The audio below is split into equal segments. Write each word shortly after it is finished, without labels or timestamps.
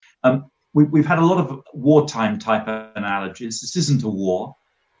We've had a lot of wartime type analogies. This isn't a war.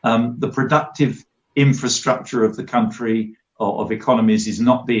 The productive infrastructure of the country or of economies is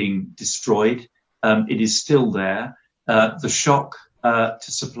not being destroyed. It is still there. The shock to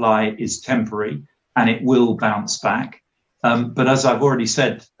supply is temporary and it will bounce back. But as I've already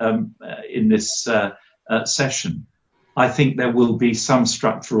said in this session, I think there will be some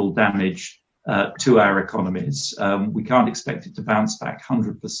structural damage to our economies. We can't expect it to bounce back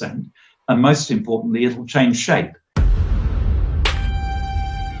 100%. And most importantly, it'll change shape.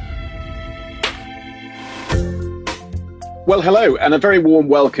 Well, hello, and a very warm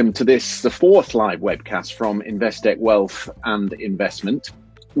welcome to this, the fourth live webcast from Investec Wealth and Investment.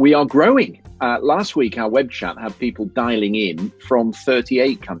 We are growing. Last week, our web chat had people dialing in from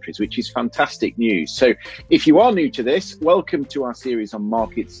 38 countries, which is fantastic news. So if you are new to this, welcome to our series on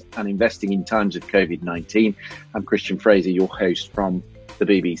markets and investing in times of COVID-19. I'm Christian Fraser, your host from the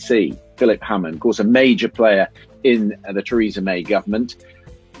BBC. Philip Hammond, of course, a major player in the Theresa May government.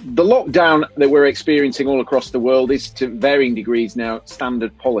 The lockdown that we're experiencing all across the world is to varying degrees now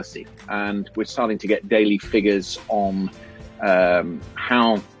standard policy. And we're starting to get daily figures on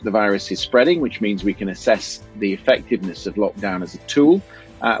how the virus is spreading, which means we can assess the effectiveness of lockdown as a tool.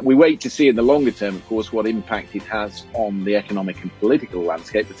 We wait to see in the longer term, of course, what impact it has on the economic and political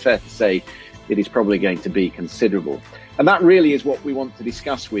landscape. But fair to say, it is probably going to be considerable. And that really is what we want to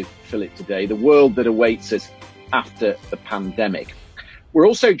discuss with Philip today, the world that awaits us after the pandemic. We're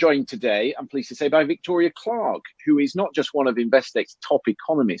also joined today, I'm pleased to say, by Victoria Clark, who is not just one of Investec's top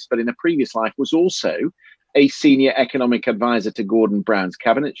economists, but in a previous life was also a senior economic advisor to Gordon Brown's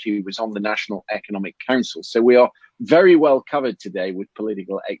cabinet. She was on the National Economic Council. So we are very well covered today with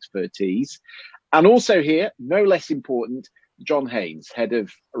political expertise. And also here, no less important, John Haynes, head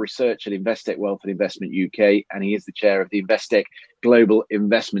of research at Investec Wealth and Investment UK, and he is the chair of the Investec Global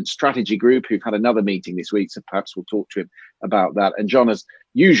Investment Strategy Group, who've had another meeting this week, so perhaps we'll talk to him about that. And John, as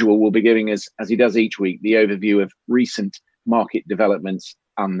usual, will be giving us, as he does each week, the overview of recent market developments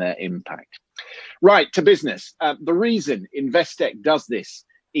and their impact. Right, to business. The reason Investec does this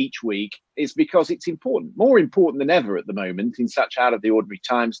each week is because it's important, more important than ever at the moment in such out of the ordinary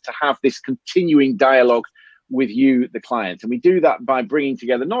times, to have this continuing dialogue with you, the client. And we do that by bringing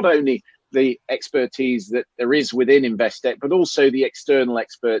together not only the expertise that there is within Investec, but also the external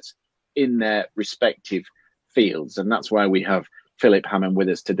experts in their respective fields. And that's why we have Philip Hammond with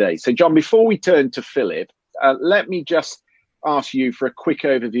us today. So, John, before we turn to Philip, let me just ask you for a quick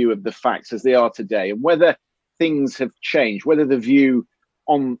overview of the facts as they are today and whether things have changed, whether the view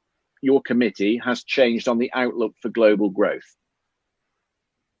on your committee has changed on the outlook for global growth.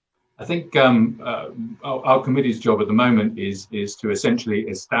 I think our committee's job at the moment is to essentially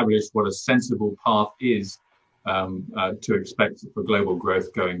establish what a sensible path is to expect for global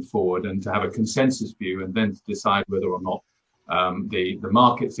growth going forward, and to have a consensus view, and then to decide whether or not the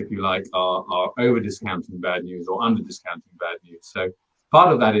markets, if you like, are over discounting bad news or under discounting bad news. So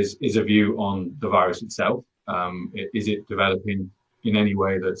part of that is a view on the virus itself. Is it developing in any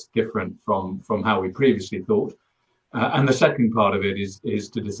way that's different from how we previously thought? And the second part of it is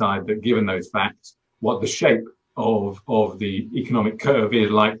to decide that, given those facts, what the shape of the economic curve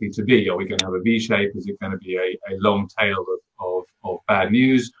is likely to be. Are we going to have a V shape? Is it going to be a long tail of bad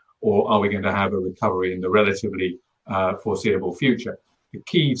news? Or are we going to have a recovery in the relatively foreseeable future? The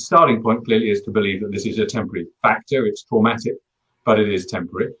key starting point clearly is to believe that this is a temporary factor. It's traumatic, but it is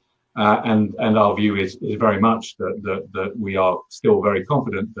temporary. And our view is very much that we are still very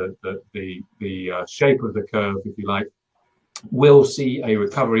confident that the shape of the curve, if you like, will see a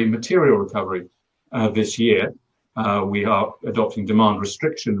recovery, material recovery this year. We are adopting demand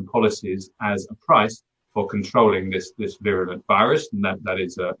restriction policies as a price for controlling this virulent virus, and that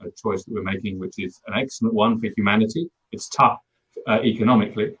is a choice that we're making, which is an excellent one for humanity. It's tough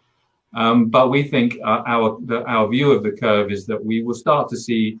economically, but we think our view of the curve is that we will start to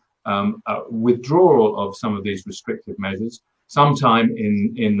see withdrawal of some of these restrictive measures sometime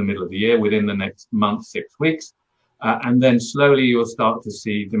in the middle of the year, within the next month, 6 weeks. And then slowly you'll start to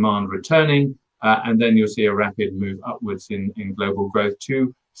see demand returning, and then you'll see a rapid move upwards in global growth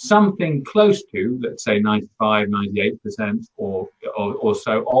to something close to, let's say, 95, 98% or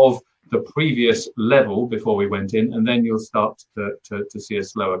so of the previous level before we went in, and then you'll start to see a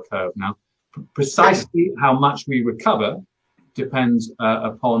slower curve. Now, precisely how much we recover depends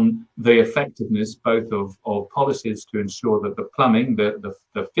upon the effectiveness both of policies to ensure that the plumbing,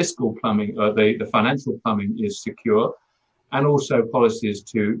 the fiscal plumbing, the financial plumbing is secure, and also policies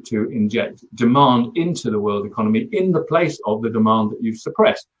to inject demand into the world economy in the place of the demand that you've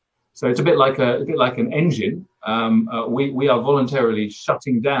suppressed. So it's a bit like an engine. We are voluntarily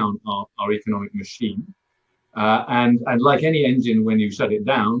shutting down our economic machine, and like any engine, when you shut it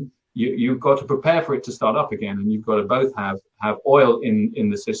down, you've got to prepare for it to start up again, and you've got to both have oil in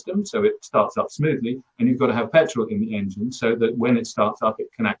the system so it starts up smoothly, and you've got to have petrol in the engine so that when it starts up, it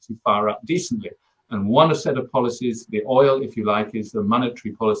can actually fire up decently. And one set of policies, the oil, if you like, is the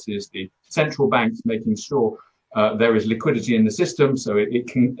monetary policies, the central banks making sure there is liquidity in the system so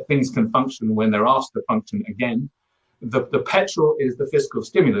things can function when they're asked to function again. The petrol is the fiscal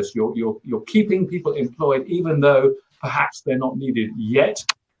stimulus. You're keeping people employed even though perhaps they're not needed yet.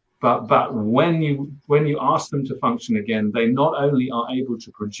 But when you ask them to function again, they not only are able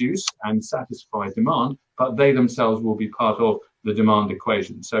to produce and satisfy demand, but they themselves will be part of the demand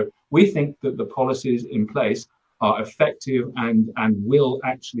equation. So we think that the policies in place are effective and will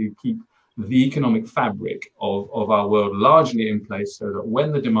actually keep the economic fabric of our world largely in place so that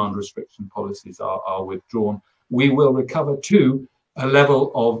when the demand restriction policies are withdrawn, we will recover to a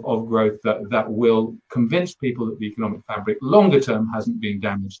level of growth that will convince people that the economic fabric longer term hasn't been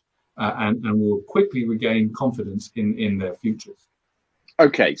damaged and will quickly regain confidence in their futures.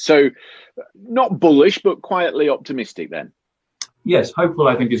 Okay, so not bullish, but quietly optimistic then. Yes, hopeful,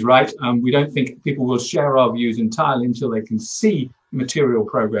 I think, is right. We don't think people will share our views entirely until they can see material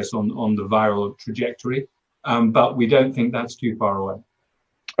progress on the viral trajectory, but we don't think that's too far away.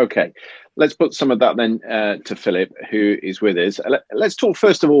 Okay, let's put some of that then to Philip, who is with us. Let's talk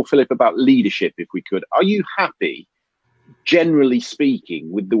first of all, Philip, about leadership, if we could. Are you happy, generally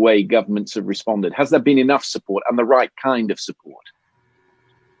speaking, with the way governments have responded? Has there been enough support and the right kind of support?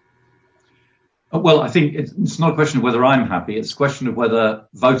 Well, I think it's not a question of whether I'm happy. It's a question of whether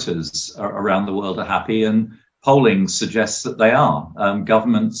voters around the world are happy, and polling suggests that they are.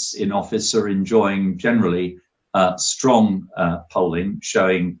 Governments in office are enjoying generally strong polling,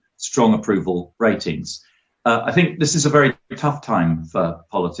 showing strong approval ratings. I think this is a very tough time for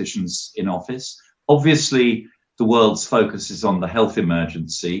politicians in office. Obviously, the world's focus is on the health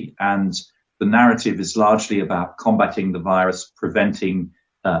emergency, and the narrative is largely about combating the virus, preventing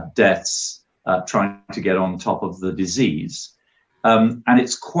deaths, trying to get on top of the disease. And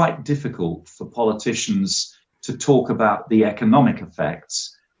it's quite difficult for politicians to talk about the economic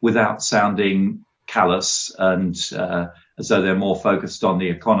effects without sounding callous and as though they're more focused on the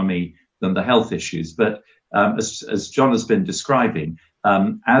economy than the health issues. But as John has been describing,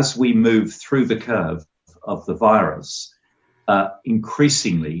 as we move through the curve of the virus,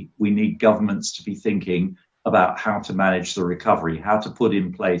 increasingly we need governments to be thinking about how to manage the recovery, how to put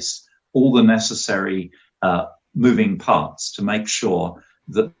in place all the necessary moving parts to make sure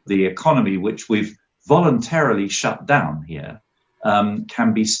that the economy, which we've voluntarily shut down here,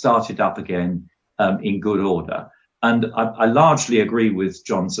 can be started up again in good order. And I largely agree with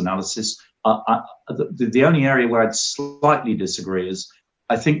John's analysis. The only area where I'd slightly disagree is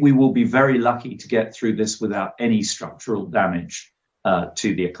I think we will be very lucky to get through this without any structural damage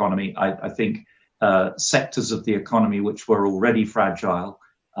to the economy. I think sectors of the economy which were already fragile,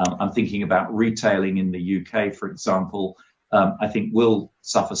 I'm thinking about retailing in the UK, for example, I think will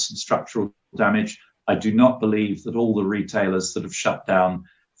suffer some structural damage. I do not believe that all the retailers that have shut down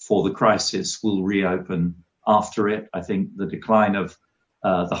for the crisis will reopen after it. I think the decline of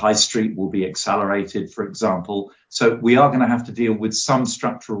the high street will be accelerated, for example. So we are going to have to deal with some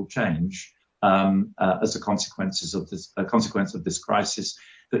structural change as a consequence of this crisis.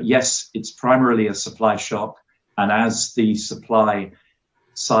 But yes, it's primarily a supply shock. And as the supply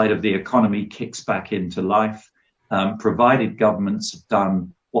side of the economy kicks back into life, provided governments have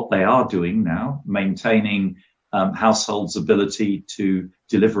done what they are doing now, maintaining households' ability to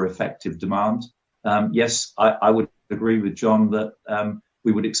deliver effective demand. Yes, I would agree with John that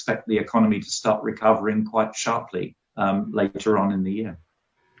we would expect the economy to start recovering quite sharply later on in the year.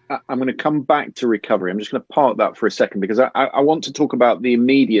 I'm going to come back to recovery. I'm just going to park that for a second because I want to talk about the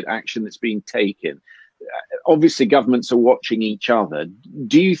immediate action that's being taken. Obviously, governments are watching each other.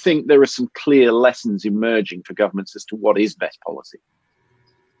 Do you think there are some clear lessons emerging for governments as to what is best policy?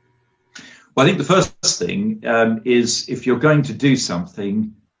 Well, I think the first thing is if you're going to do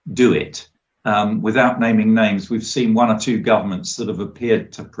something, do it. Without naming names, we've seen one or two governments that have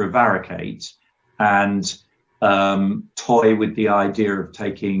appeared to prevaricate and toy with the idea of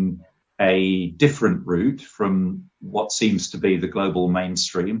taking a different route from what seems to be the global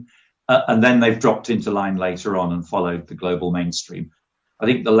mainstream. And then they've dropped into line later on and followed the global mainstream. I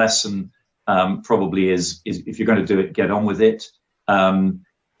think the lesson probably is if you're going to do it, get on with it.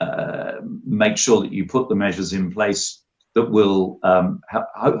 Make sure that you put the measures in place that will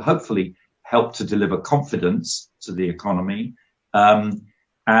hopefully help to deliver confidence to the economy. And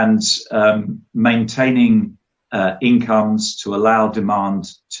and maintaining incomes to allow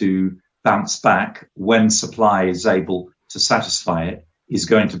demand to bounce back when supply is able to satisfy it is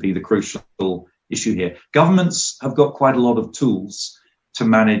going to be the crucial issue here. Governments have got quite a lot of tools to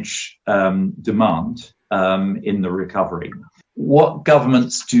manage demand in the recovery. What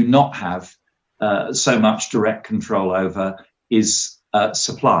governments do not have so much direct control over is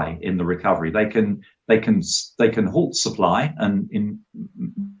supply in the recovery. They can halt supply, and in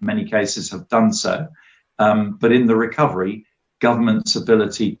many cases have done so. But in the recovery, government's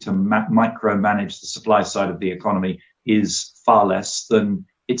ability to micromanage the supply side of the economy is far less than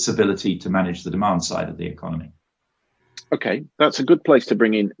its ability to manage the demand side of the economy. Okay, that's a good place to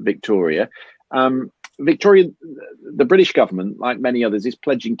bring in Victoria. Victoria, the British government, like many others, is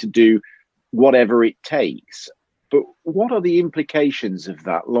pledging to do whatever it takes. But what are the implications of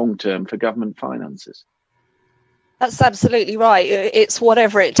that long term for government finances? That's absolutely right. It's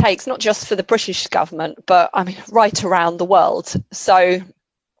whatever it takes, not just for the British government, but I mean, right around the world. So, I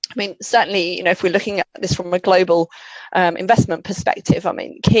mean, certainly, if we're looking at this from a global investment perspective, I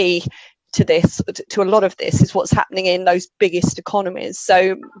mean, key to this, to a lot of this, is what's happening in those biggest economies.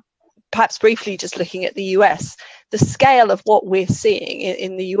 So, perhaps briefly, just looking at the US, the scale of what we're seeing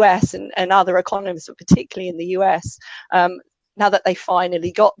in the US and other economies, but particularly in the US, now that they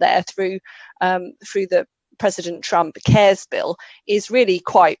finally got there through the President Trump CARES bill, is really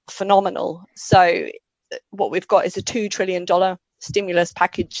quite phenomenal. So what we've got is a $2 trillion stimulus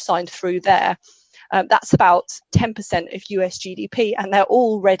package signed through there. That's about 10% of US GDP, and they're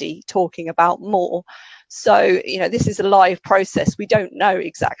already talking about more. So, this is a live process. We don't know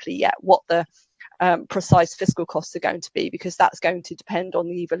exactly yet what the precise fiscal costs are going to be, because that's going to depend on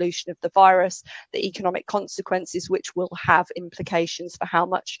the evolution of the virus, the economic consequences, which will have implications for how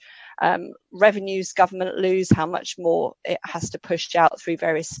much revenues government lose, how much more it has to push out through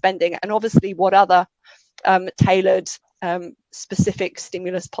various spending, and obviously what other tailored specific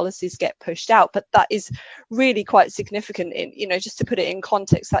stimulus policies get pushed out. But that is really quite significant. Just to put it in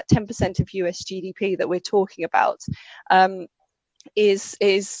context, that 10% of US GDP that we're talking about is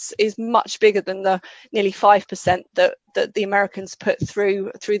much bigger than the nearly 5% that the Americans put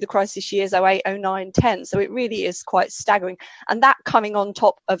through the crisis years 08, 09, 10. So it really is quite staggering, and that coming on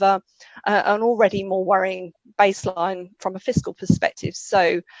top of an already more worrying baseline from a fiscal perspective.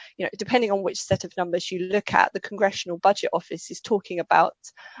 So depending on which set of numbers you look at, the Congressional Budget Office is talking about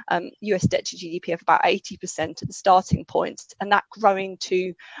US debt to GDP of about 80% at the starting point, and that growing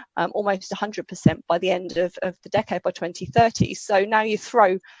to almost 100% by the end of the decade, by 2030. So now you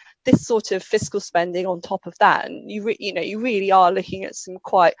throw this sort of fiscal spending on top of that, and you really are looking at some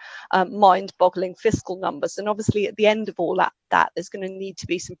quite mind-boggling fiscal numbers. And obviously, at the end of all that, there's going to need to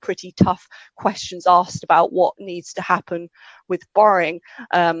be some pretty tough questions asked about what needs to happen with borrowing,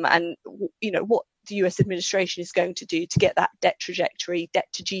 and what the US administration is going to do to get that debt trajectory, debt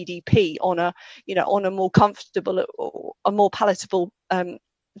to GDP, on a more comfortable or a more palatable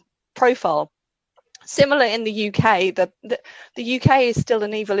profile. Similar in the UK, the UK is still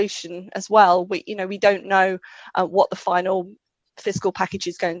an evolution as well. We don't know what the final fiscal package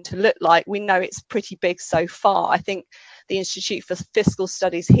is going to look like. We know it's pretty big so far. I think the Institute for Fiscal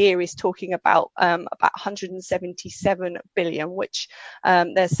Studies here is talking about 177 billion, which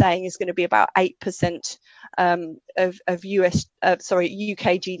they're saying is going to be about 8% of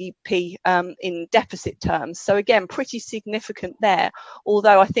UK GDP in deficit terms. So again, pretty significant there.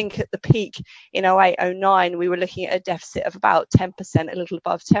 Although I think at the peak in 08, 09, we were looking at a deficit of about 10%, a little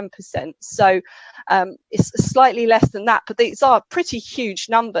above 10%. So it's slightly less than that, but these are pretty huge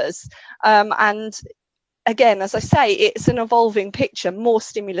numbers. And again, as I say, it's an evolving picture, more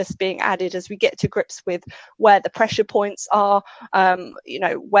stimulus being added as we get to grips with where the pressure points are,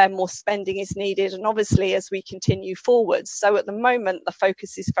 where more spending is needed, and obviously as we continue forwards. So at the moment, the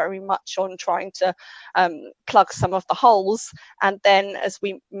focus is very much on trying to plug some of the holes. And then as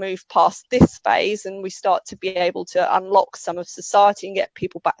we move past this phase and we start to be able to unlock some of society and get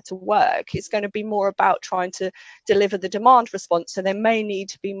people back to work, it's going to be more about trying to deliver the demand response. So there may need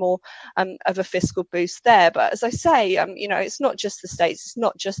to be more of a fiscal boost there. But as I say, it's not just the States, it's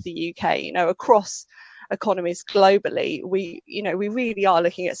not just the UK. Across economies globally, we really are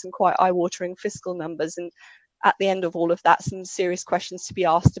looking at some quite eye-watering fiscal numbers. And at the end of all of that, some serious questions to be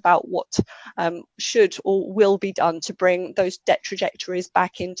asked about what should or will be done to bring those debt trajectories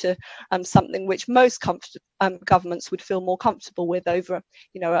back into something which most governments would feel more comfortable with over,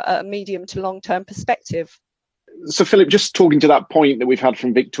 a medium to long-term perspective. So, Philip, just talking to that point that we've had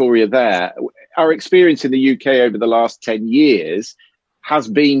from Victoria there, our experience in the UK over the last 10 years has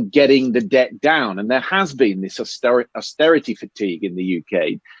been getting the debt down, and there has been this austerity fatigue in the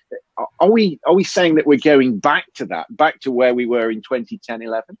UK. Are we saying that we're going back to that, back to where we were in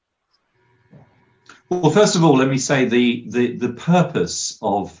 2010-11? Well, first of all, let me say the purpose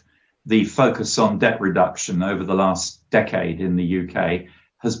of the focus on debt reduction over the last decade in the UK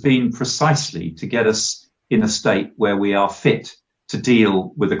has been precisely to get us in a state where we are fit to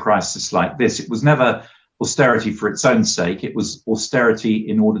deal with a crisis like this. It was never austerity for its own sake. It was austerity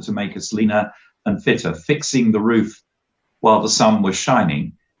in order to make us leaner and fitter, fixing the roof while the sun was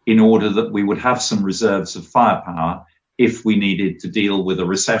shining in order that we would have some reserves of firepower if we needed to deal with a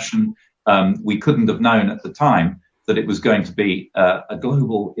recession. We couldn't have known at the time that it was going to be a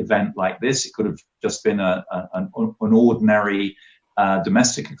global event like this. It could have just been an ordinary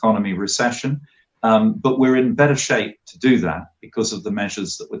domestic economy recession. But we're in better shape to do that because of the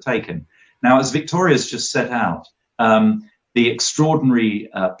measures that were taken. Now, as Victoria's just set out, the extraordinary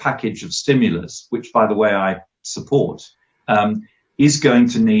package of stimulus, which, by the way, I support, is going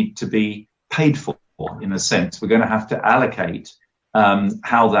to need to be paid for, in a sense. We're going to have to allocate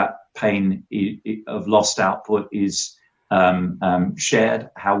how that pain of lost output is shared,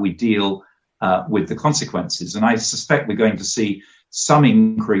 how we deal with the consequences. And I suspect we're going to see some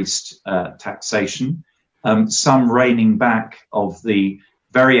increased taxation, some reining back of the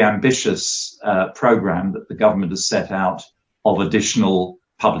very ambitious program that the government has set out of additional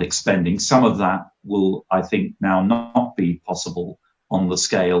public spending. Some of that will, I think, now not be possible on the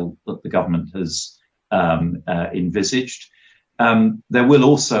scale that the government has envisaged. There will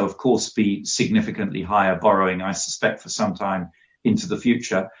also, of course, be significantly higher borrowing, I suspect, for some time into the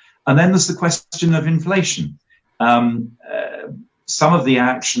future. And then there's the question of inflation. Some of the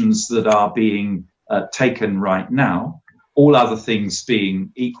actions that are being taken right now, all other things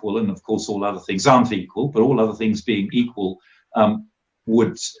being equal, and of course all other things aren't equal, but all other things being equal,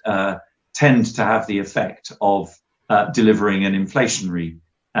 would tend to have the effect of delivering an inflationary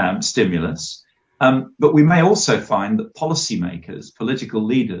stimulus. But we may also find that policymakers, political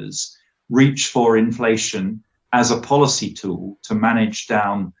leaders, reach for inflation as a policy tool to manage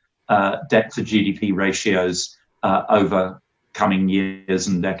down debt to GDP ratios over coming years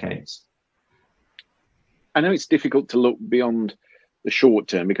and decades. I know it's difficult to look beyond the short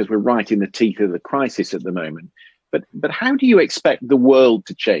term because we're right in the teeth of the crisis at the moment. But how do you expect the world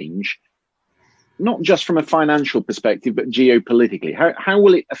to change, not just from a financial perspective, but geopolitically? How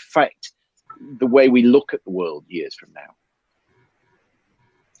will it affect the way we look at the world years from now?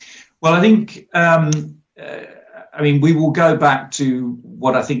 Well, I think, we will go back to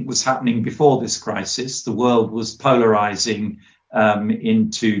what I think was happening before this crisis. The world was polarizing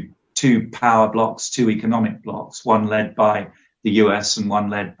into two power blocks, two economic blocks, one led by the US and one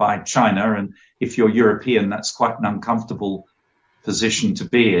led by China. And if you're European, that's quite an uncomfortable position to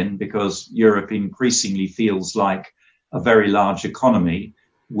be in because Europe increasingly feels like a very large economy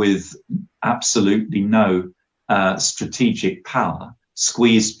with absolutely no strategic power,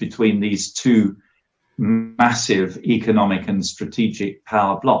 squeezed between these two massive economic and strategic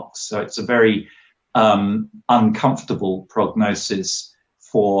power blocks. So it's a very uncomfortable prognosis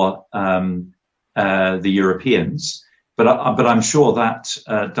for the Europeans. But I'm sure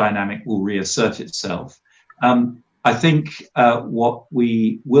that dynamic will reassert itself. I think what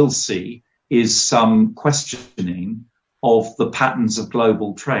we will see is some questioning of the patterns of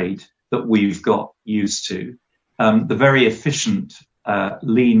global trade that we've got used to. The very efficient,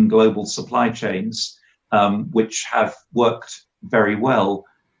 lean global supply chains, which have worked very well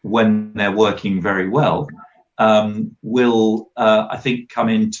when they're working very well, will, I think, come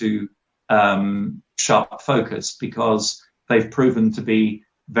into sharp focus because they've proven to be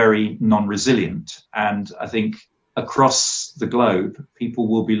very non-resilient. And I think across the globe, people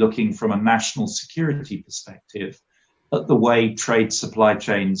will be looking from a national security perspective at the way trade supply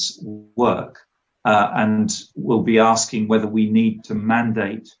chains work, and will be asking whether we need to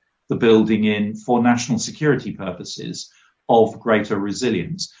mandate the building in for national security purposes of greater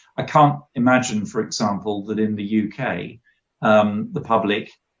resilience. I can't imagine, for example, that in the UK, the public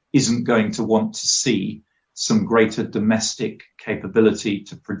isn't going to want to see some greater domestic capability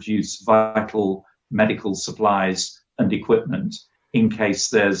to produce vital medical supplies and equipment in case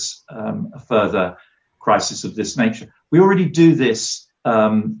there's a further crisis of this nature. We already do this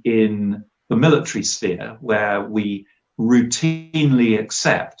in the military sphere, where we routinely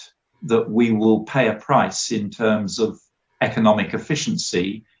accept that we will pay a price in terms of economic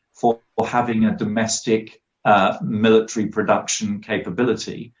efficiency for having a domestic military production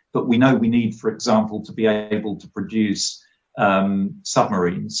capability. But we know we need, for example, to be able to produce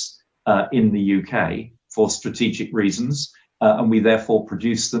submarines in the UK for strategic reasons. and we therefore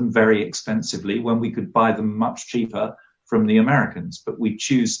produce them very expensively when we could buy them much cheaper from the Americans. But we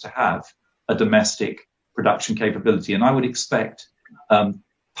choose to have a domestic production capability, and I would expect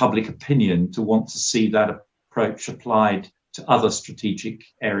public opinion to want to see that approach applied to other strategic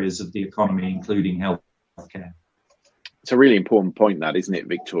areas of the economy, including healthcare. It's a really important point, that, isn't it,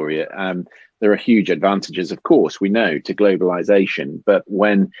 Victoria? There are huge advantages, of course, we know, to globalization, but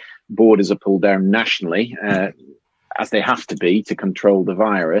when borders are pulled down nationally, as they have to be to control the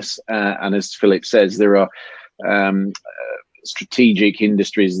virus, and as Philip says, there are strategic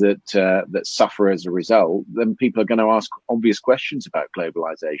industries that suffer as a result, then people are going to ask obvious questions about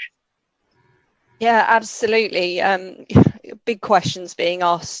globalization. Yeah, absolutely. Big questions being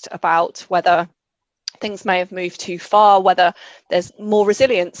asked about whether things may have moved too far, whether there's more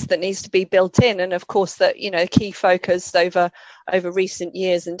resilience that needs to be built in. And of course, that, key focus over recent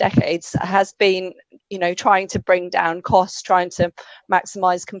years and decades has been, trying to bring down costs, trying to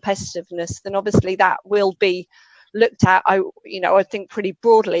maximize competitiveness. Then obviously that will be looked at, I think, pretty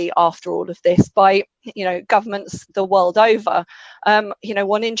broadly after all of this by, governments the world over.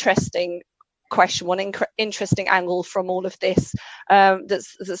 One interesting question, interesting angle from all of this that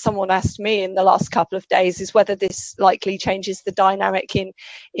someone asked me in the last couple of days is whether this likely changes the dynamic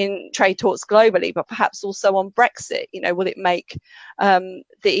in trade talks globally, but perhaps also on Brexit. Will it make the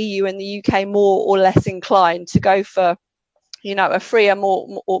EU and the UK more or less inclined to go for a freer,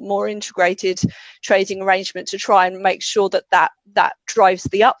 more integrated trading arrangement to try and make sure that drives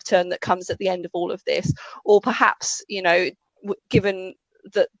the upturn that comes at the end of all of this? Or perhaps, given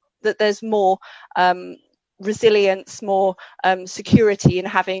that there's more resilience, more security in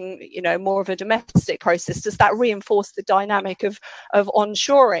having, more of a domestic process, does that reinforce the dynamic of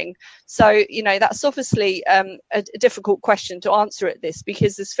onshoring? So, that's obviously a difficult question to answer at this,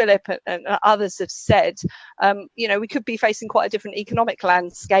 because as Philip and others have said, we could be facing quite a different economic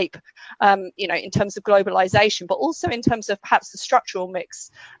landscape, in terms of globalization, but also in terms of perhaps the structural mix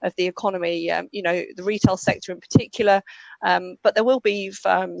of the economy, the retail sector in particular. But there will be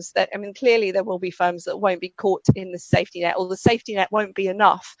firms clearly there will be firms that won't be caught in the safety net, or the safety net won't be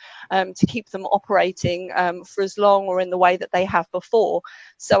enough to keep them operating for as long or in the way that they have before.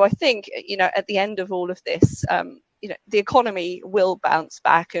 So I think, at the end of all of this, the economy will bounce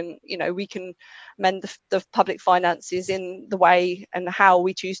back, and, we can mend the public finances in the way and how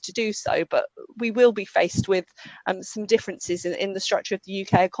we choose to do so. But we will be faced with some differences in the structure of the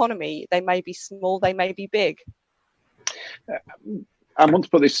UK economy. They may be small, they may be big. I want to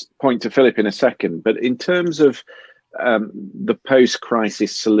put this point to Philip in a second, but in terms of the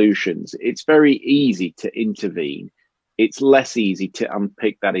post-crisis solutions, it's very easy to intervene. It's less easy to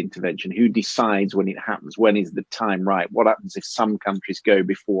unpick that intervention. Who decides when it happens? When is the time right? What happens if some countries go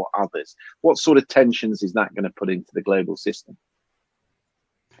before others? What sort of tensions is that going to put into the global system?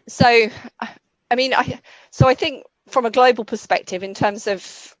 So, I think from a global perspective, in terms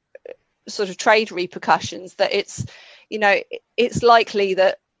of sort of trade repercussions, that it's likely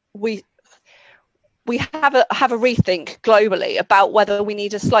that we have a rethink globally about whether we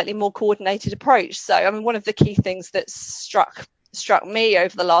need a slightly more coordinated approach. So, one of the key things that struck me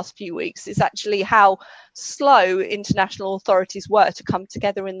over the last few weeks is actually how slow international authorities were to come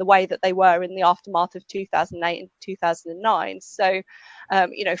together in the way that they were in the aftermath of 2008 and 2009. So,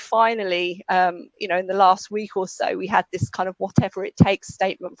 finally, in the last week or so, we had this kind of whatever it takes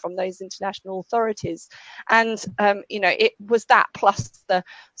statement from those international authorities. And, it was that plus the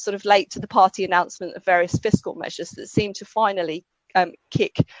sort of late to the party announcement of various fiscal measures that seemed to finally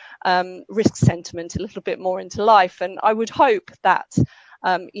kick risk sentiment a little bit more into life. And I would hope that,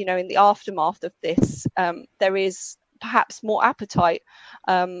 in the aftermath of this, there is perhaps more appetite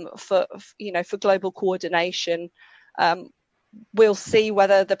for global coordination. We'll see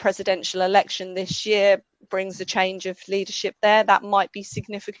whether the presidential election this year brings a change of leadership there. That might be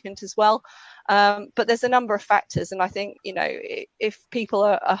significant as well. But there's a number of factors. And I think, if people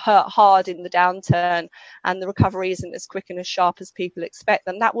are hurt hard in the downturn and the recovery isn't as quick and as sharp as people expect,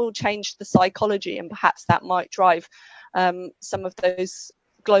 then that will change the psychology. And perhaps that might drive some of those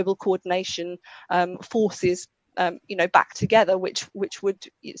global coordination forces, back together, which would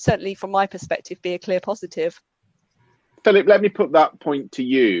certainly, from my perspective, be a clear positive. Philip, let me put that point to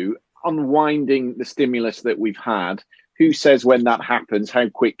you. Unwinding the stimulus that we've had, who says when that happens? How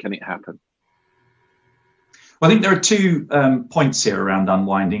quick can it happen? Well, I think there are 2 points here around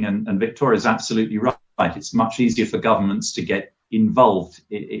unwinding, and Victoria's absolutely right. It's much easier for governments to get involved,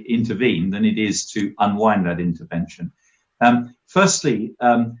 intervene, than it is to unwind that intervention. Firstly,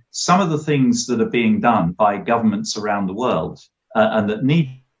 some of the things that are being done by governments around the world and that need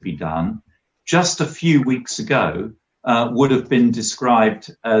to be done, just a few weeks ago, would have been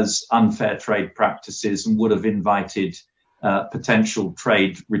described as unfair trade practices and would have invited potential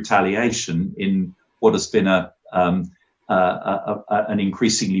trade retaliation in what has been an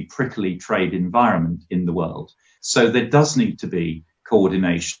increasingly prickly trade environment in the world. So there does need to be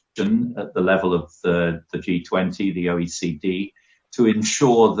coordination at the level of the G20, the OECD, to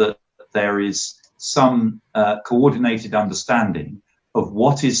ensure that there is some coordinated understanding of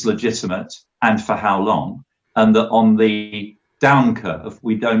what is legitimate and for how long, and that on the down curve,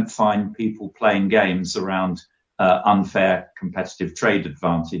 we don't find people playing games around unfair competitive trade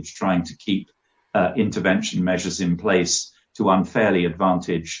advantage, trying to keep intervention measures in place to unfairly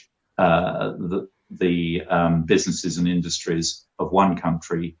advantage the businesses and industries of one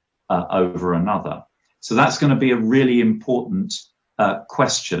country over another. So that's going to be a really important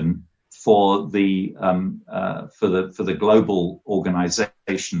question for the global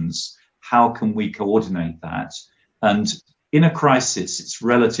organizations. How can we coordinate that? And in a crisis, it's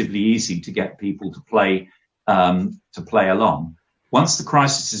relatively easy to get people to play along. Once the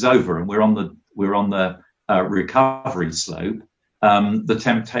crisis is over and we're on the recovery slope, the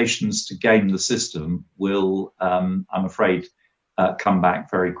temptations to game the system will, I'm afraid, come back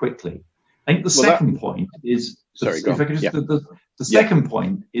very quickly. I think the second point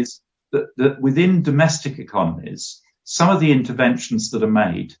is that within domestic economies, some of the interventions that are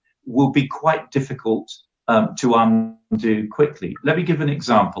made will be quite difficult to undo quickly. Let me give an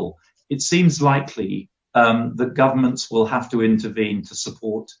example. It seems likely that governments will have to intervene to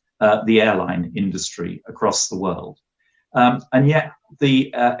support the airline industry across the world. And yet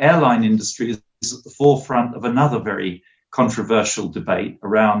the airline industry is at the forefront of another very controversial debate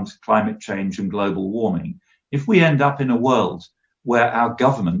around climate change and global warming. If we end up in a world where our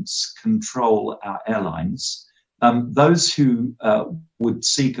governments control our airlines, those who would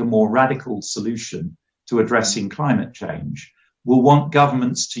seek a more radical solution to addressing climate change will want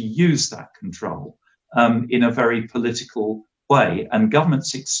governments to use that control in a very political way, and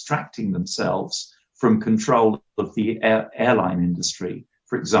governments extracting themselves from control of the airline industry,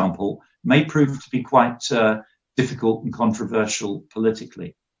 for example, may prove to be quite difficult and controversial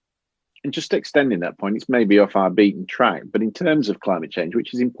politically. And just extending that point, it's maybe off our beaten track, but in terms of climate change,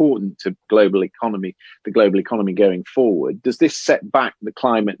 which is important to the global economy going forward, does this set back the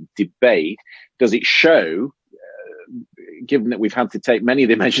climate debate? Does it show, given that we've had to take many of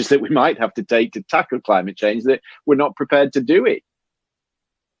the measures that we might have to take to tackle climate change, that we're not prepared to do it?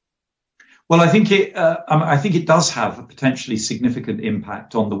 Well, I think it does have a potentially significant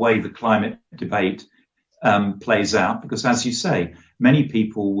impact on the way the climate debate plays out, because, as you say, many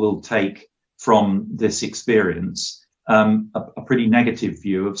people will take from this experience a pretty negative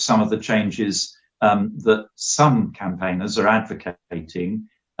view of some of the changes that some campaigners are advocating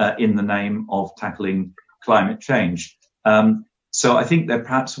in the name of tackling climate change. So I think there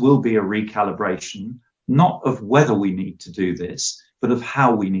perhaps will be a recalibration, not of whether we need to do this, but of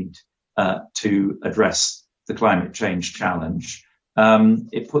how we need to address the climate change challenge.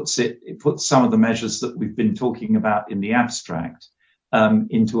 It puts some of the measures that we've been talking about in the abstract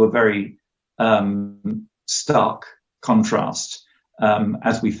into a very stark contrast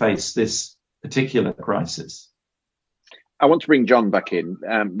as we face this particular crisis. I want to bring John back in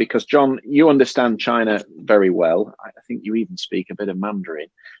because, John, you understand China very well. I think you even speak a bit of Mandarin.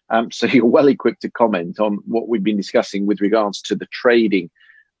 So you're well equipped to comment on what we've been discussing with regards to the trading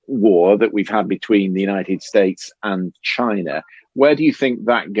war that we've had between the United States and China. Where do you think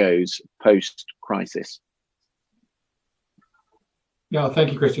that goes post-crisis? Yeah,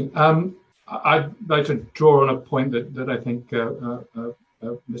 thank you, Christian. I'd like to draw on a point that I think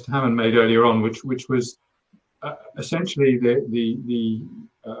Mr. Hammond made earlier on, which was essentially the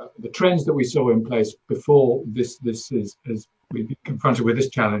trends that we saw in place before this as we've been confronted with this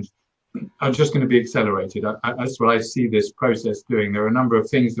challenge are just going to be accelerated. That's what I see this process doing. There are a number of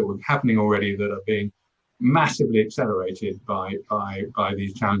things that were happening already that are being massively accelerated by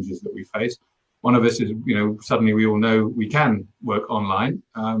these challenges that we face. One of this is, suddenly we all know we can work online,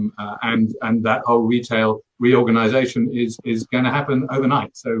 and that whole retail reorganization is going to happen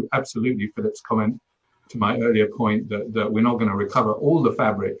overnight. So absolutely, Philip's comment to my earlier point that we're not going to recover all the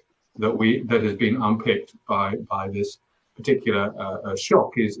fabric that has been unpicked by this particular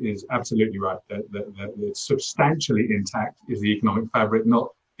shock is absolutely right. That it's substantially intact is the economic fabric, not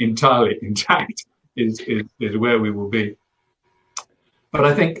entirely intact is where we will be. But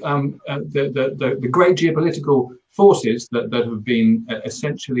I think the great geopolitical forces that have been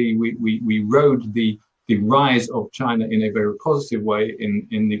essentially, we rode the rise of China in a very positive way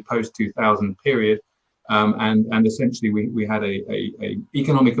in the post-2000 period. and essentially we had a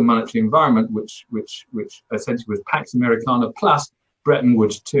economic and monetary environment which essentially was Pax Americana plus Bretton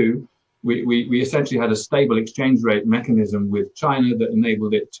Woods 2. We essentially had a stable exchange rate mechanism with China that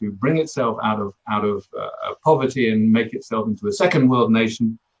enabled it to bring itself out of poverty and make itself into a second world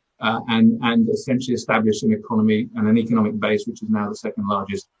nation, and essentially establish an economy and an economic base which is now the second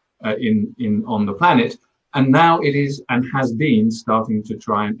largest on the planet. And now it is and has been starting to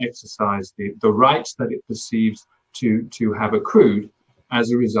try and exercise the rights that it perceives to have accrued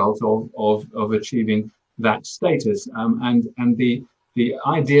as a result of achieving that status. And the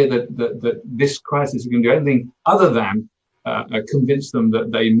idea that this crisis is going to do anything other than convince them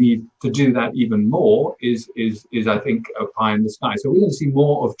that they need to do that even more is I think a pie in the sky. So we're going to see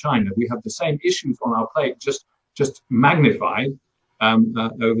more of China. We have the same issues on our plate, just magnified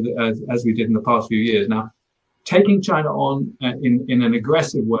as we did in the past few years. Now, taking China on in an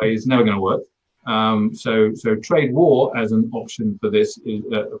aggressive way is never going to work. So trade war as an option for this is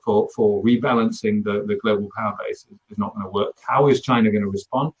for rebalancing the global power base is not going to work. How is China going to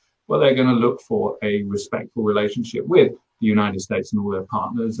respond? Well, they're going to look for a respectful relationship with the United States and all their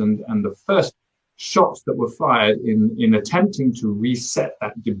partners. And the first shots that were fired in attempting to reset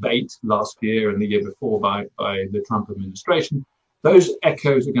that debate last year and the year before by the Trump administration, those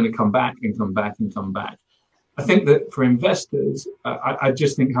echoes are going to come back and come back and come back. I think that for investors, I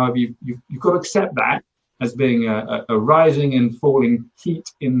just think, however, you've got to accept that as being a rising and falling heat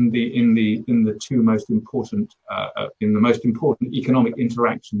in the two most important in the most important economic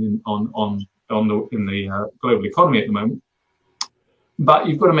interaction in the global economy at the moment. But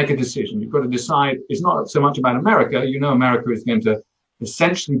you've got to make a decision. You've got to decide. It's not so much about America. You know, America is going to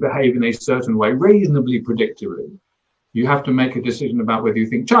essentially behave in a certain way, reasonably predictably. You have to make a decision about whether you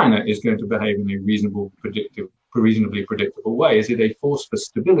think China is going to behave in a reasonably predictable way. Is it a force for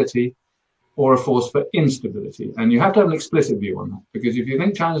stability or a force for instability? And you have to have an explicit view on that, because if you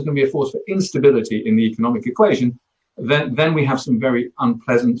think China is going to be a force for instability in the economic equation, then we have some very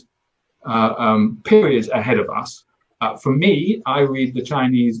unpleasant periods ahead of us. For me, I read the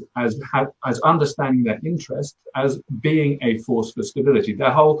Chinese as understanding their interests as being a force for stability.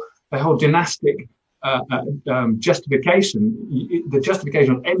 Their whole dynastic justification, the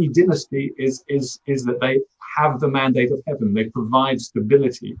justification of any dynasty is that they have the mandate of heaven. They provide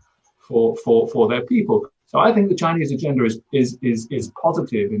stability for their people. So I think the Chinese agenda is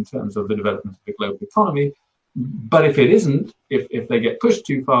positive in terms of the development of the global economy. But if it isn't, if they get pushed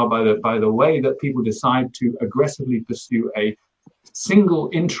too far by the way that people decide to aggressively pursue a single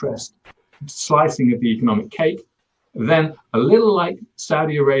interest slicing of the economic cake, then a little like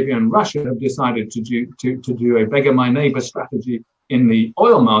Saudi Arabia and Russia have decided to do a beggar my neighbor strategy in the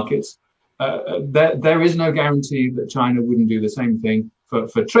oil markets, there is no guarantee that China wouldn't do the same thing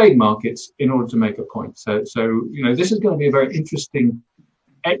for trade markets in order to make a point. So you know, this is going to be a very interesting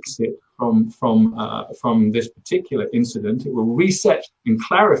exit from this particular incident. It will reset and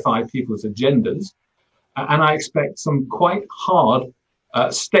clarify people's agendas, and I expect some quite hard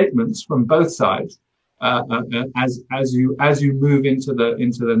statements from both sides as you move into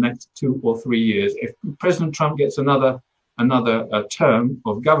the next 2 or 3 years. If President Trump gets another term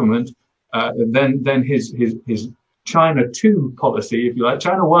of government, then his China 2 policy, if you like.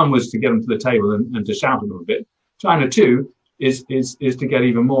 China 1 was to get them to the table and to shout at them a bit. China 2 is to get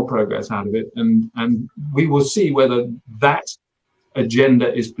even more progress out of it, and we will see whether that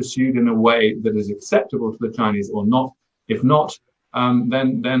agenda is pursued in a way that is acceptable to the Chinese or not. If not,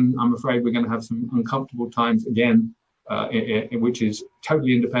 then I'm afraid we're going to have some uncomfortable times again, which is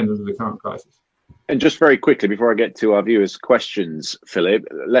totally independent of the current crisis. And just very quickly, before I get to our viewers' questions, Philip,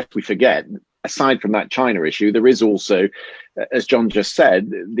 lest we forget, aside from that China issue, there is also, as John just said,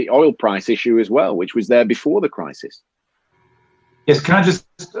 the oil price issue as well, which was there before the crisis. Yes, can I just,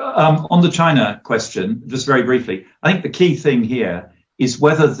 on the China question, just very briefly, I think the key thing here is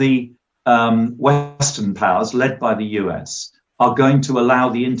whether the Western powers, led by the US, are going to allow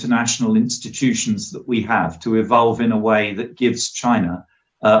the international institutions that we have to evolve in a way that gives China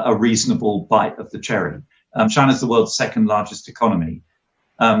a reasonable bite of the cherry. China's the world's second largest economy.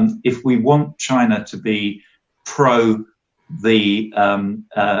 If we want China to be pro the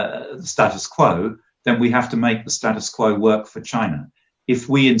status quo, then we have to make the status quo work for China. If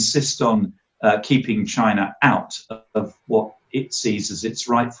we insist on keeping China out of what it sees as its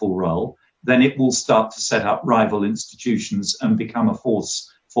rightful role, then it will start to set up rival institutions and become a force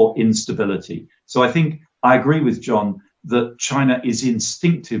for instability. So I think I agree with John that China is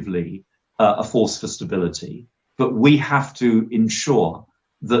instinctively a force for stability, but we have to ensure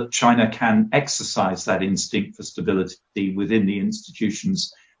that China can exercise that instinct for stability within the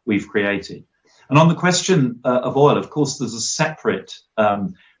institutions we've created. And on the question of oil, of course, there's a separate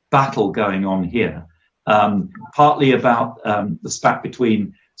battle going on here, partly about the spat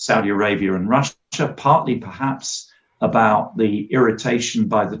between Saudi Arabia and Russia, partly perhaps about the irritation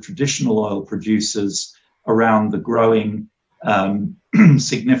by the traditional oil producers around the growing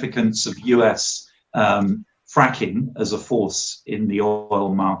significance of US fracking as a force in the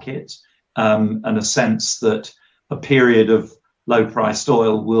oil market, and a sense that a period of low-priced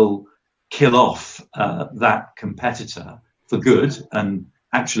oil will kill off that competitor for good. And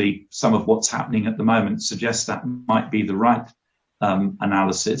actually, some of what's happening at the moment suggests that might be the right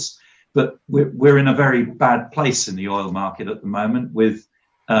analysis. But we're in a very bad place in the oil market at the moment, with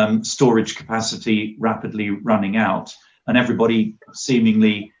storage capacity rapidly running out, and everybody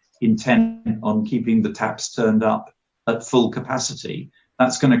seemingly intent on keeping the taps turned up at full capacity.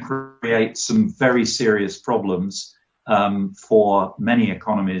 That's going to create some very serious problems for many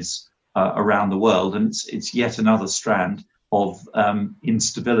economies around the world, and it's yet another strand of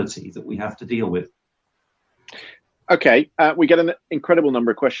instability that we have to deal with. Okay, we get an incredible number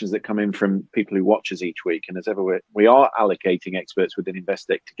of questions that come in from people who watch us each week. And as ever, we are allocating experts within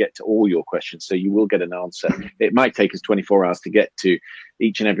Investec to get to all your questions. So you will get an answer. It might take us 24 hours to get to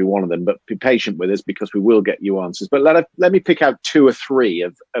each and every one of them, but be patient with us because we will get you answers. But let me pick out two or three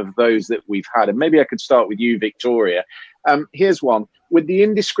of those that we've had. And maybe I could start with you, Victoria. Here's one. With the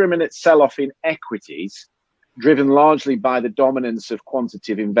indiscriminate sell-off in equities, driven largely by the dominance of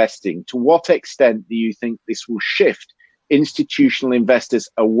quantitative investing, to what extent do you think this will shift institutional investors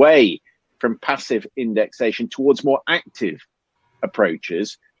away from passive indexation towards more active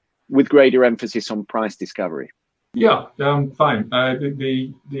approaches with greater emphasis on price discovery? Yeah, fine.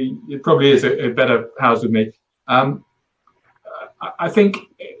 It probably is a better house with me. I think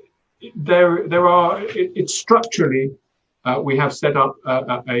there are. It's structurally. We have set up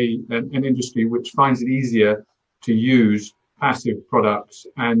an industry which finds it easier to use passive products,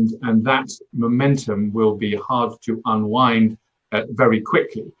 and that momentum will be hard to unwind very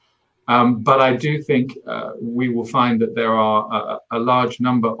quickly. But I do think we will find that there are a large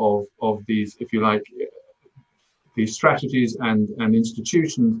number of these, if you like, these strategies and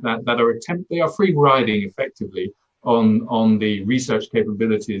institutions that are they are free riding effectively on the research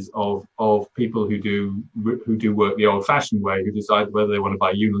capabilities of people who do work the old-fashioned way, who decide whether they want to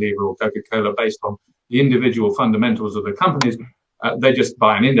buy Unilever or Coca-Cola based on the individual fundamentals of the companies. They just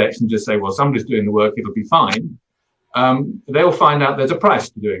buy an index and just say, well, somebody's doing the work, it'll be fine. They'll find out there's a price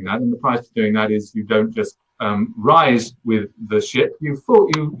to doing that, and the price to doing that is you don't just rise with the ship,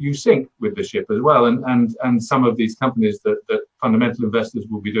 you sink with the ship as well. And some of these companies that fundamental investors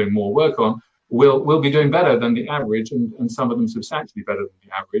will be doing more work on will be doing better than the average, and some of them substantially better than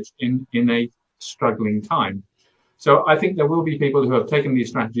the average in a struggling time. So I think there will be people who have taken these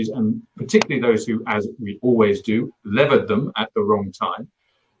strategies, and particularly those who, as we always do, levered them at the wrong time,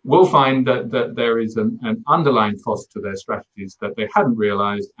 will find that there is an underlying cost to their strategies that they hadn't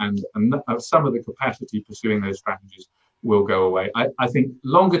realized, and some of the capacity pursuing those strategies will go away. I think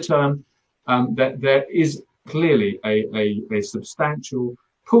longer term, that there is clearly a substantial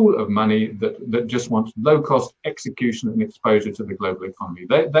pool of money that just wants low-cost execution and exposure to the global economy.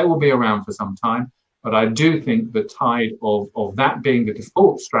 They will be around for some time, but I do think the tide of that being the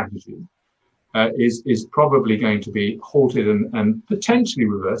default strategy is probably going to be halted and potentially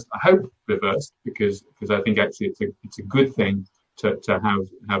reversed. I hope reversed, because I think actually it's a good thing to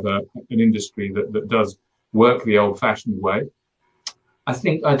have an industry that does work the old-fashioned way. I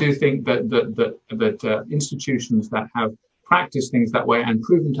do think that institutions that have practiced things that way and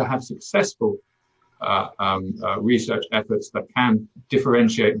proven to have successful research efforts that can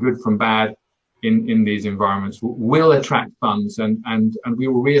differentiate good from bad in these environments will attract funds, and we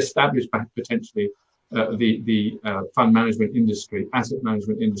will reestablish potentially the fund management industry, asset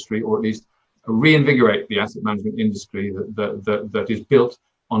management industry, or at least reinvigorate the asset management industry that is built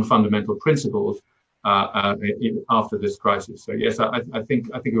on fundamental principles after this crisis. So yes, I think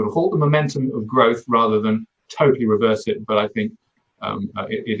it will halt the momentum of growth rather than totally reverse it, but I think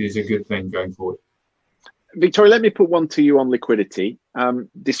it is a good thing going forward. Victoria, let me put one to you on liquidity.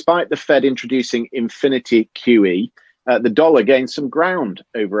 Despite the Fed introducing infinity QE, the dollar gained some ground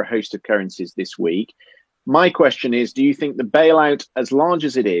over a host of currencies this week. My question is, do you think the bailout, as large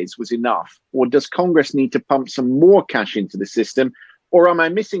as it is, was enough? Or does Congress need to pump some more cash into the system? Or am I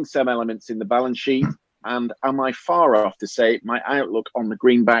missing some elements in the balance sheet? And am I far off to say my outlook on the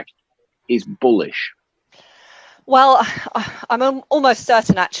greenback is bullish? Well, I'm almost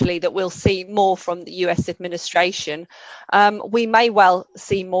certain, actually, that we'll see more from the US administration. We may well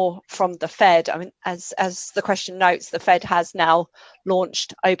see more from the Fed. I mean, as the question notes, the Fed has now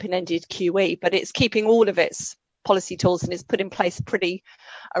launched open-ended QE, but it's keeping all of its policy tools and it's put in place a pretty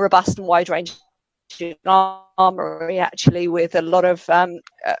robust and wide-ranging armory, actually, with a lot of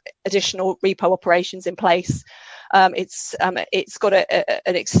additional repo operations in place. It's got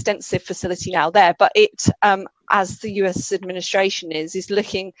an extensive facility now there, but it, as the US administration is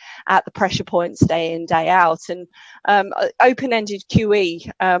looking at the pressure points day in, day out, and open-ended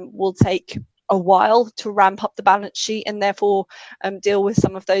QE will take a while to ramp up the balance sheet and therefore deal with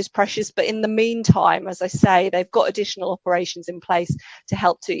some of those pressures. But in the meantime, as I say, they've got additional operations in place to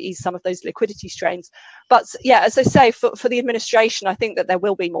help to ease some of those liquidity strains. But yeah, as I say, for the administration, I think that there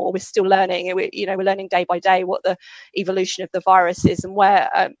will be more. We're still learning. We're learning day by day what the evolution of the virus is and where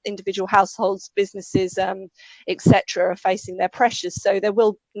individual households, businesses, etc., are facing their pressures. So there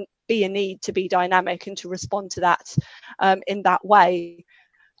will be a need to be dynamic and to respond to that in that way.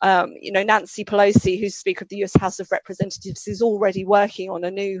 Nancy Pelosi, who's Speaker of the US House of Representatives, is already working on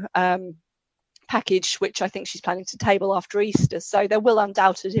a new package, which I think she's planning to table after Easter. So there will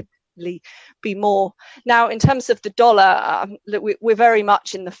undoubtedly be more. Now, in terms of the dollar, we're very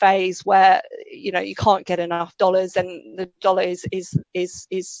much in the phase where you can't get enough dollars, and the dollar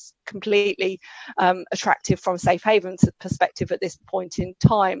is completely attractive from a safe haven perspective at this point in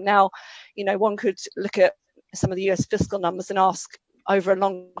time. Now, one could look at some of the US fiscal numbers and ask over a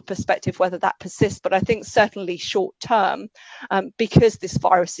long perspective whether that persists, but I think certainly short term, because this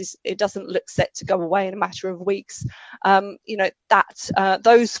virus it doesn't look set to go away in a matter of weeks,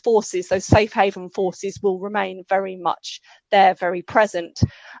 those forces, those safe haven forces, will remain very much there, very present.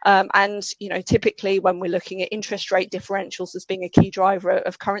 And typically when we're looking at interest rate differentials as being a key driver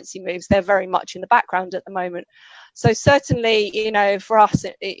of currency moves, they're very much in the background at the moment. So certainly, for us,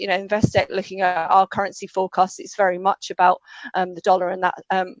 Investec, looking at our currency forecasts, it's very much about the dollar and that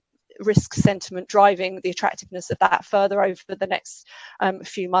risk sentiment driving the attractiveness of that further over the next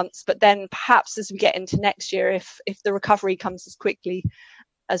few months. But then perhaps as we get into next year, if the recovery comes as quickly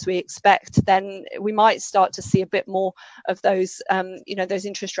as we expect, then we might start to see a bit more of those, those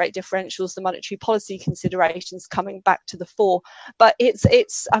interest rate differentials, the monetary policy considerations coming back to the fore. But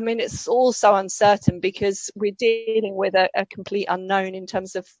it's also uncertain because we're dealing with a complete unknown in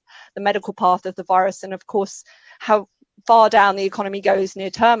terms of the medical path of the virus, and of course how far down the economy goes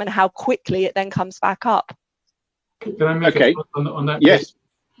near term and how quickly it then comes back up. Can I make a point on that? Yes,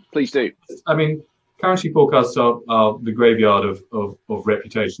 please do. I mean, currency forecasts are the graveyard of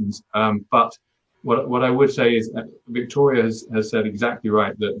reputations. But what I would say is Victoria has said exactly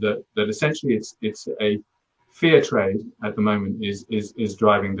right, that essentially it's a fear trade at the moment is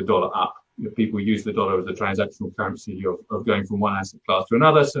driving the dollar up. People use the dollar as a transactional currency of going from one asset class to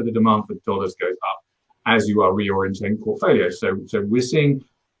another, so the demand for dollars goes up as you are reorienting portfolios. So we're seeing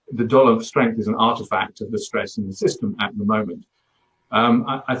the dollar strength is an artifact of the stress in the system at the moment.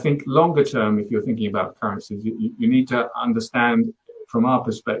 I think longer term, if you're thinking about currencies, you need to understand from our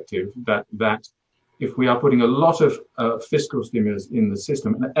perspective that if we are putting a lot of fiscal stimulus in the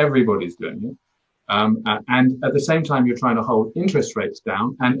system, and everybody's doing it, and at the same time you're trying to hold interest rates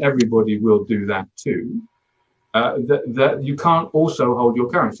down, and everybody will do that too, that you can't also hold your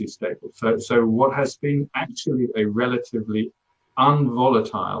currency stable. So what has been actually a relatively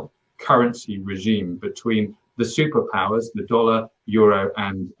unvolatile currency regime between the superpowers, the dollar, euro,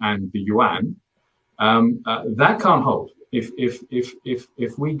 and the yuan, that can't hold.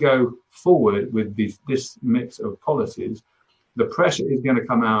 If we go forward with this mix of policies, the pressure is going to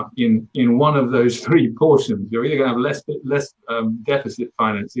come out in one of those three portions. You're either going to have less deficit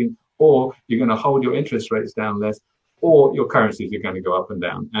financing, or you're going to hold your interest rates down less, or your currencies are going to go up and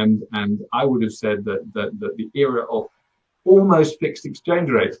down. And I would have said that the era of almost fixed exchange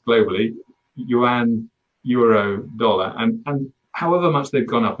rates globally, yuan, euro, dollar, and however much they've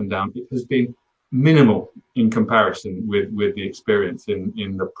gone up and down, it has been minimal in comparison with the experience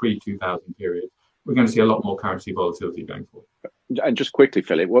in the pre-2000 period. We're going to see a lot more currency volatility going forward. And just quickly,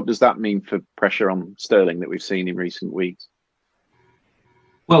 Philip, what does that mean for pressure on sterling that we've seen in recent weeks?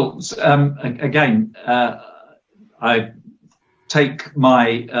 Well, again, I take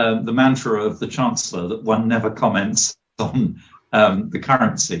the mantra of the Chancellor that one never comments on the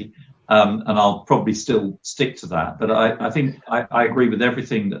currency. And I'll probably still stick to that. But I think I agree with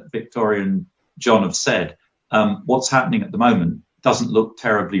everything that Victoria and John have said. What's happening at the moment doesn't look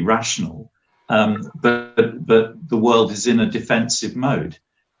terribly rational, but the world is in a defensive mode.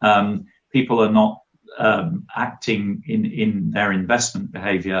 People are not acting in their investment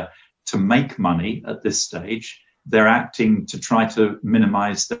behavior to make money at this stage. they're acting to try to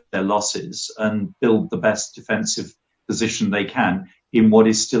minimize their losses and build the best defensive position they can in what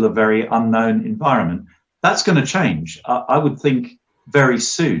is still a very unknown environment. That's going to change. I would think very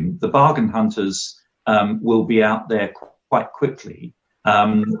soon the bargain hunters will be out there quite quickly,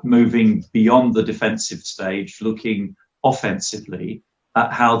 moving beyond the defensive stage, looking offensively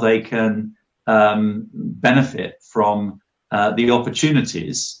at how they can benefit from the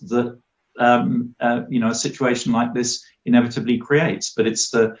opportunities that a situation like this inevitably creates. But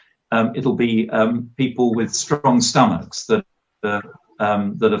it'll be people with strong stomachs that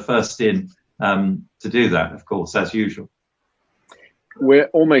are first in to do that, of course, as usual. We're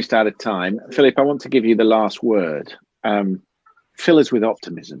almost out of time. Philip, I want to give you the last word. Fill us with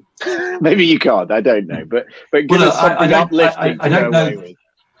optimism. Maybe you can't, I don't know. But give us something uplifting to go away with.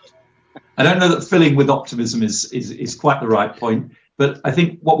 I don't know that filling with optimism is quite the right point. But I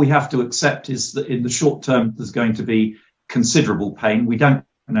think what we have to accept is that in the short term, there's going to be considerable pain. We don't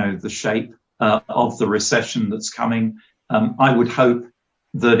know the shape of the recession that's coming. I would hope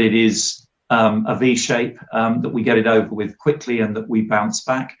that it is a V shape, that we get it over with quickly and that we bounce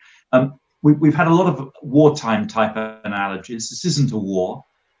back. We've had a lot of wartime type analogies. This isn't a war.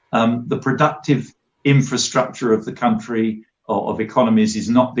 The productive infrastructure of the country or of economies is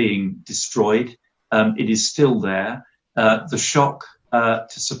not being destroyed. It is still there. The shock to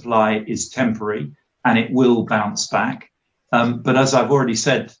supply is temporary and it will bounce back. But as I've already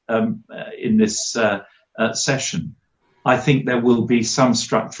said in this session, I think there will be some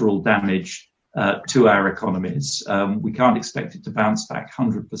structural damage to our economies. We can't expect it to bounce back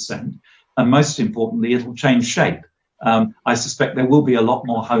 100%. And most importantly, it'll change shape. I suspect there will be a lot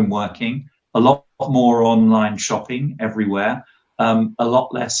more home working, a lot more online shopping everywhere, a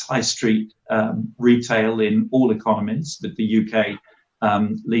lot less high street retail in all economies, with the UK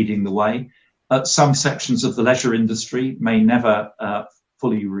leading the way. Some sections of the leisure industry may never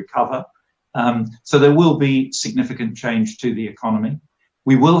fully recover. So there will be significant change to the economy.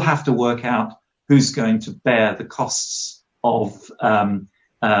 We will have to work out who's going to bear the costs of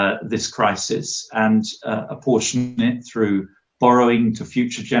this crisis and apportion it through borrowing to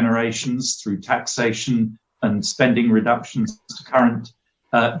future generations, through taxation and spending reductions to current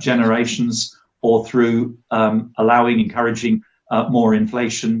generations, or through encouraging more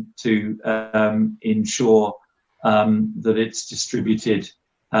inflation to ensure that it's distributed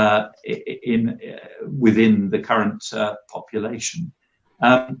within the current population.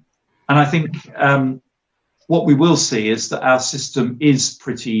 And I think what we will see is that our system is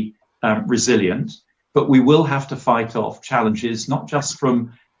pretty resilient, but we will have to fight off challenges, not just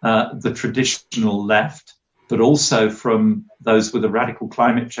from the traditional left, but also from those with a radical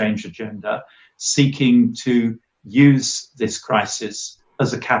climate change agenda, seeking to use this crisis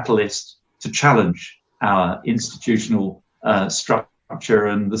as a catalyst to challenge our institutional structure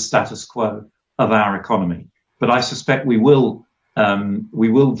and the status quo of our economy. But I suspect we will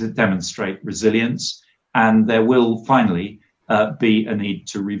demonstrate resilience, and there will finally be a need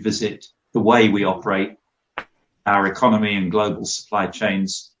to revisit the way we operate our economy and global supply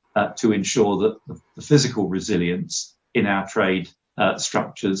chains to ensure that the physical resilience in our trade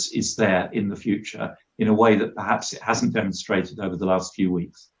structures is there in the future in a way that perhaps it hasn't demonstrated over the last few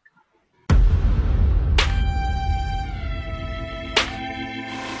weeks.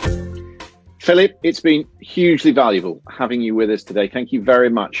 Philip, it's been hugely valuable having you with us today. Thank you very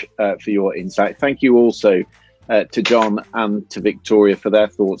much for your insight. Thank you also to John and to Victoria for their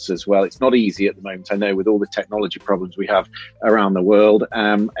thoughts as well. It's not easy at the moment, I know, with all the technology problems we have around the world.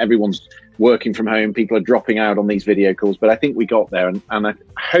 Everyone's working from home, people are dropping out on these video calls, but I think we got there, and I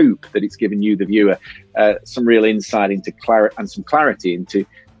hope that it's given you, the viewer, some real insight into and some clarity into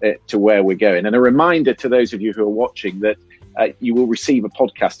to where we're going. And a reminder to those of you who are watching that you will receive a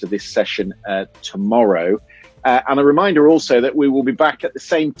podcast of this session tomorrow. And a reminder also that we will be back at the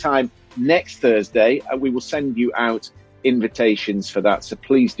same time next Thursday. We will send you out invitations for that. So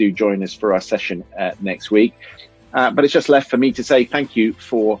please do join us for our session next week. But it's just left for me to say thank you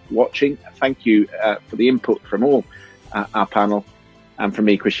for watching. Thank you for the input from all our panel. And from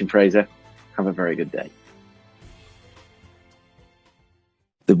me, Christian Fraser, have a very good day.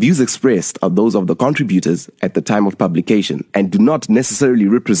 The views expressed are those of the contributors at the time of publication and do not necessarily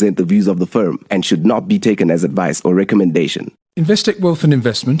represent the views of the firm and should not be taken as advice or recommendation. Investec Wealth and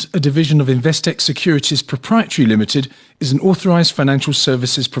Investment, a division of Investec Securities Proprietary Limited, is an authorised financial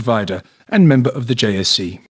services provider and member of the JSE.